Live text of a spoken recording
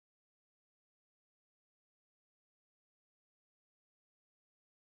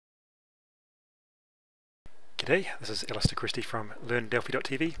G'day, this is Alister Christie from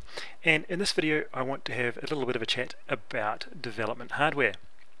LearnDelphi.tv, and in this video I want to have a little bit of a chat about development hardware.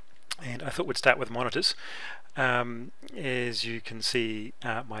 And I thought we'd start with monitors. As you can see,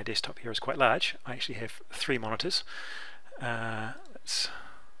 my desktop here is quite large. I actually have 3 monitors. Let's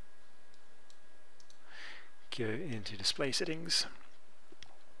go into display settings,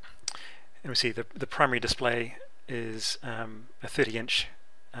 and we see the primary display is a 30-inch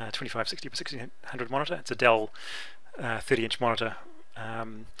 2560 by 1600 monitor. It's a Dell 30-inch monitor.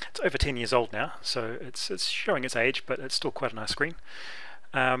 It's over 10 years old now, so it's showing its age, but it's still quite a nice screen.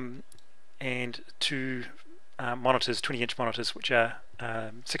 And 2 monitors, 20-inch monitors, which are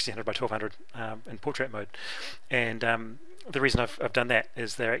 1600 by 1200 in portrait mode. And the reason I've done that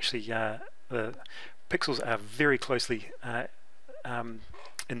is they're actually the pixels are very closely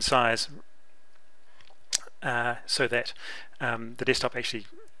in size, so that the desktop actually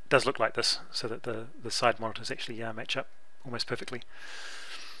does look like this, so that the side monitors actually match up almost perfectly.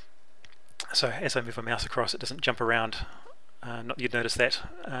 So as I move my mouse across, it doesn't jump around. Not that you'd notice that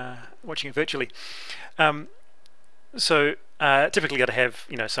watching it virtually. So typically I'd have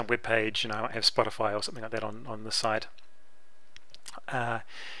some web page, I might have Spotify or something like that on the side,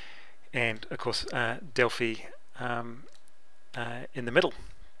 and of course Delphi in the middle.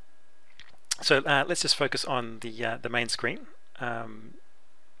 So let's just focus on the main screen.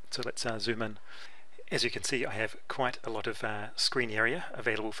 So let's zoom in. As you can see, I have quite a lot of screen area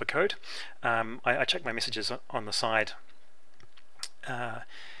available for code. I check my messages on the side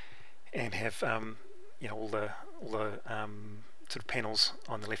and have all the sort of panels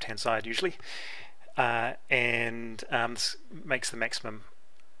on the left-hand side usually, and this makes the maximum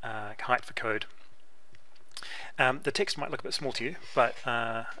height for code. The text might look a bit small to you, but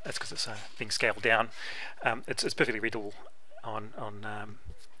that's because it's being scaled down. It's perfectly readable on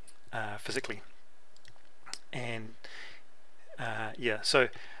physically, and yeah. So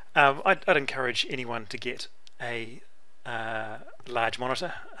I'd encourage anyone to get a large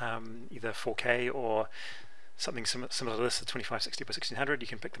monitor, either 4K or something similar to this, the 2560 by 1600. You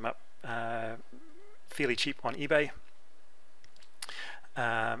can pick them up fairly cheap on eBay.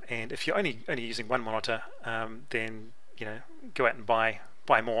 And if you're only using one monitor, then go out and buy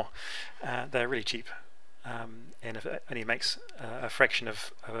more. They're really cheap, and if it only makes a fraction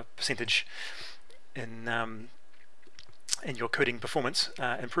of a percentage in your coding performance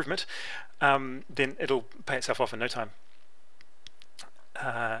improvement, then it'll pay itself off in no time.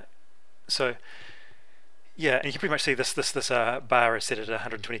 So yeah, and you can pretty much see this bar is set at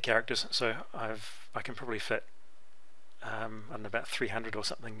 120 characters, so I can probably fit I don't know, about 300 or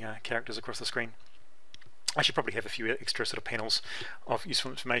something characters across the screen. I should probably have a few extra sort of panels of useful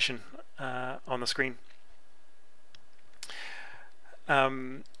information on the screen.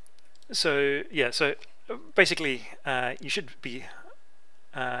 So yeah, so basically you should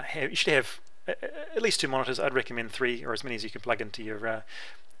have at least 2 monitors. I'd recommend 3, or as many as you can plug into your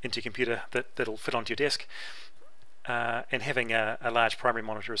computer that'll fit onto your desk. And having a large primary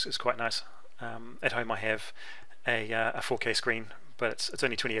monitor is quite nice. At home I have a 4K screen, but it's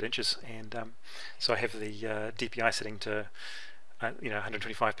only 28 inches, and so I have the DPI setting to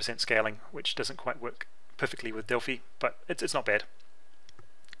 125% scaling, which doesn't quite work perfectly with Delphi, but it's not bad.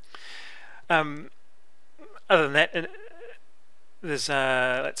 Other than that, there's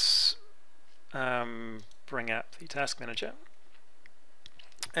let's bring up the task manager.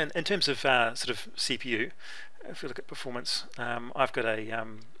 And in terms of sort of CPU, if we look at performance, I've got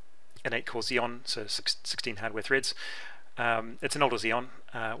an 8-core Xeon, so 16 hardware threads. It's an older Xeon,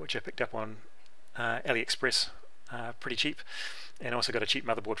 which I picked up on AliExpress, pretty cheap, and also got a cheap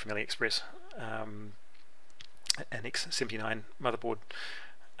motherboard from AliExpress, an X79 motherboard,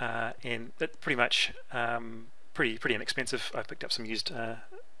 and that pretty much pretty inexpensive. I picked up some used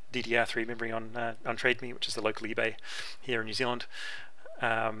DDR3 memory on TradeMe, which is the local eBay here in New Zealand,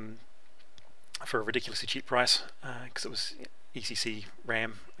 for a ridiculously cheap price, because it was ECC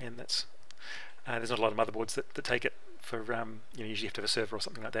RAM, and that's there's not a lot of motherboards that take it for usually you have to have a server or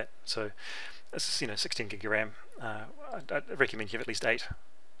something like that. So this is 16 gig of RAM. I'd recommend you have at least 8.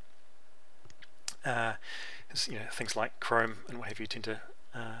 Things like Chrome and what have you tend to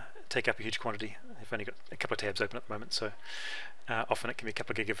take up a huge quantity. I've only got a couple of tabs open at the moment, so often it can be a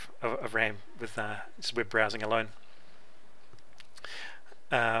couple of gig of RAM with just web browsing alone.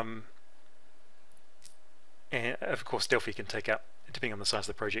 And of course Delphi can take up, depending on the size of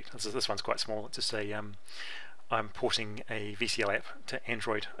the project. This one's quite small. It's just I'm porting a VCL app to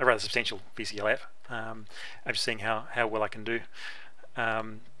Android, a rather substantial VCL app. I'm just seeing how well I can do.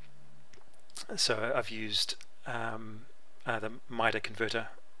 So I've used the MIDA converter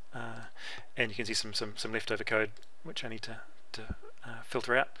and you can see some leftover code which I need to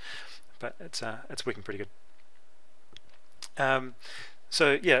filter out, but it's working pretty good.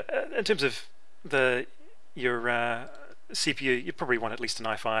 So yeah, in terms of your CPU, you probably want at least an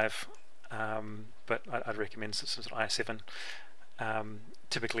i5, but I'd recommend some sort of i7.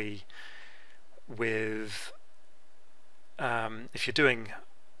 Typically, with if you're doing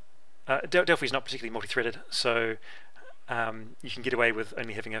Delphi is not particularly multi-threaded, so you can get away with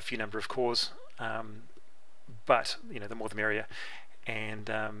only having a few number of cores, but the more the merrier, and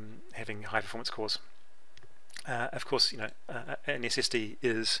having high performance cores. Of course, an SSD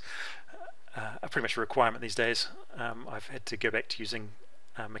is pretty much a requirement these days. I've had to go back to using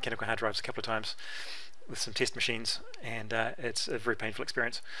mechanical hard drives a couple of times with some test machines, and it's a very painful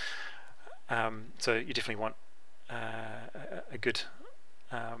experience. So you definitely want a good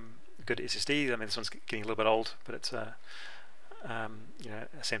SSD. I mean, this one's getting a little bit old, but it's a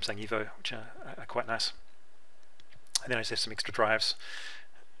Samsung Evo, which are quite nice. And then I just have some extra drives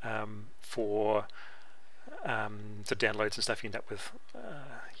for the downloads and stuff. You end up with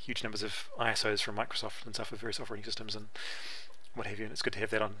huge numbers of ISOs from Microsoft and stuff with various operating systems and what have you. And it's good to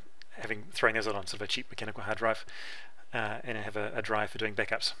have that on, throwing those on sort of a cheap mechanical hard drive, and have a drive for doing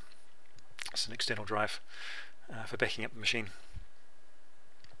backups. It's an external drive for backing up the machine,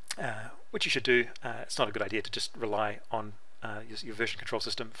 which you should do. It's not a good idea to just rely on your version control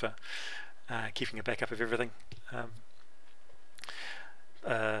system for keeping a backup of everything.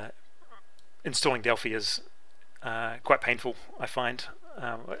 Installing Delphi is quite painful, I find.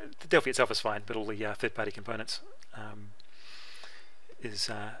 The Delphi itself is fine, but all the third-party components is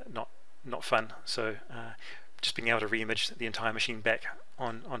not fun. So just being able to re-image the entire machine back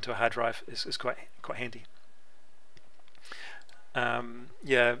onto a hard drive is quite handy.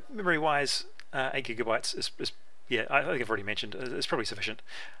 Yeah, memory-wise, 8 gigabytes is yeah, I think I've already mentioned, is probably sufficient.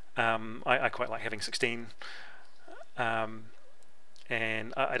 I quite like having 16.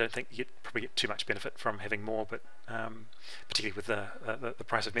 And I don't think you probably get too much benefit from having more, but particularly with the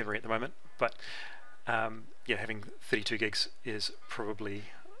price of memory at the moment. But yeah, having 32 gigs is probably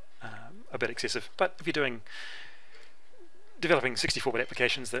a bit excessive. But if you're developing 64-bit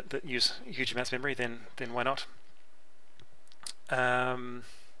applications that use huge amounts of memory, then why not? The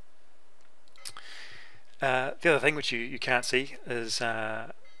other thing which you can't see is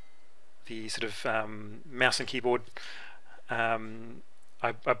the sort of mouse and keyboard. I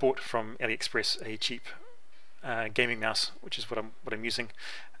bought from AliExpress a cheap gaming mouse, which is what I'm using,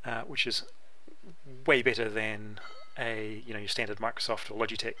 which is way better than a your standard Microsoft or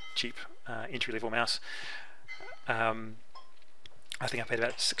Logitech cheap entry-level mouse. I think I paid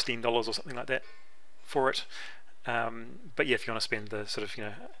about $16 or something like that for it. But yeah, if you want to spend the sort of $50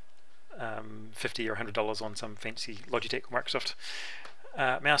 or $100 on some fancy Logitech or Microsoft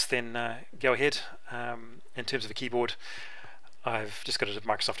mouse, then go ahead. In terms of a keyboard, I've just got a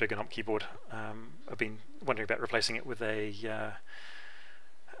Microsoft ergonomic keyboard. I've been wondering about replacing it with a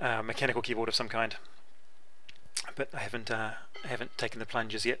mechanical keyboard of some kind, but I haven't taken the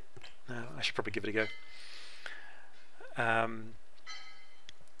plunge as yet. I should probably give it a go.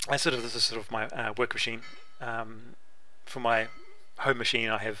 This is sort of my work machine. For my home machine,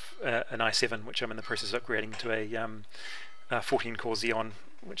 I have an i7, which I'm in the process of upgrading to a 14-core Xeon,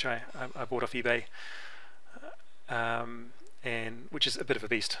 which I bought off eBay, and which is a bit of a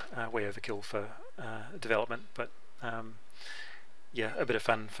beast, way overkill for development, but yeah, a bit of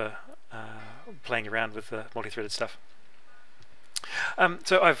fun for playing around with the multi-threaded stuff.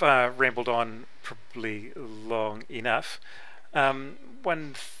 So I've rambled on probably long enough.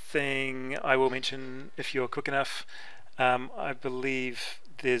 One thing I will mention, if you're quick enough, I believe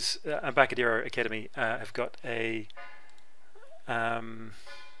there's Embarcadero Academy have got a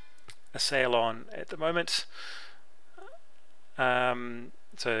sale on at the moment.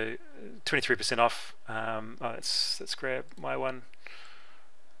 So 23% off. Let's grab my one.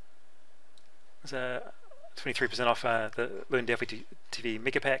 There's 23% off the Learn Delphi TV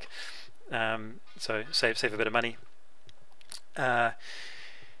Mega Pack. So save a bit of money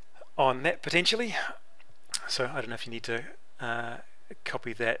on that potentially. So I don't know if you need to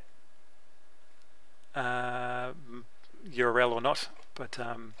copy that URL or not, but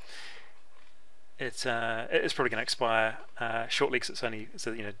it's probably going to expire shortly, because it's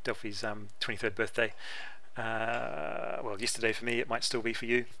Delphi's 23rd birthday. Well, yesterday for me, it might still be for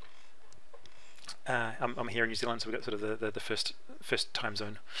you. I'm here in New Zealand, so we've got sort of the first time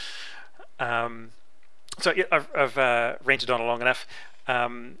zone. So yeah, I've ranted on long enough.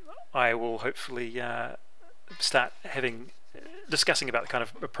 I will hopefully start discussing about the kind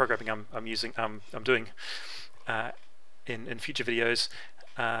of programming I'm doing in future videos,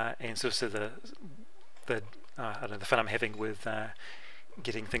 and sort of the I don't know, the fun I'm having with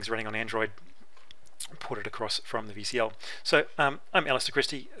getting things running on Android ported across from the VCL. So I'm Alister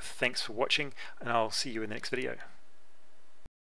Christie. Thanks for watching, and I'll see you in the next video.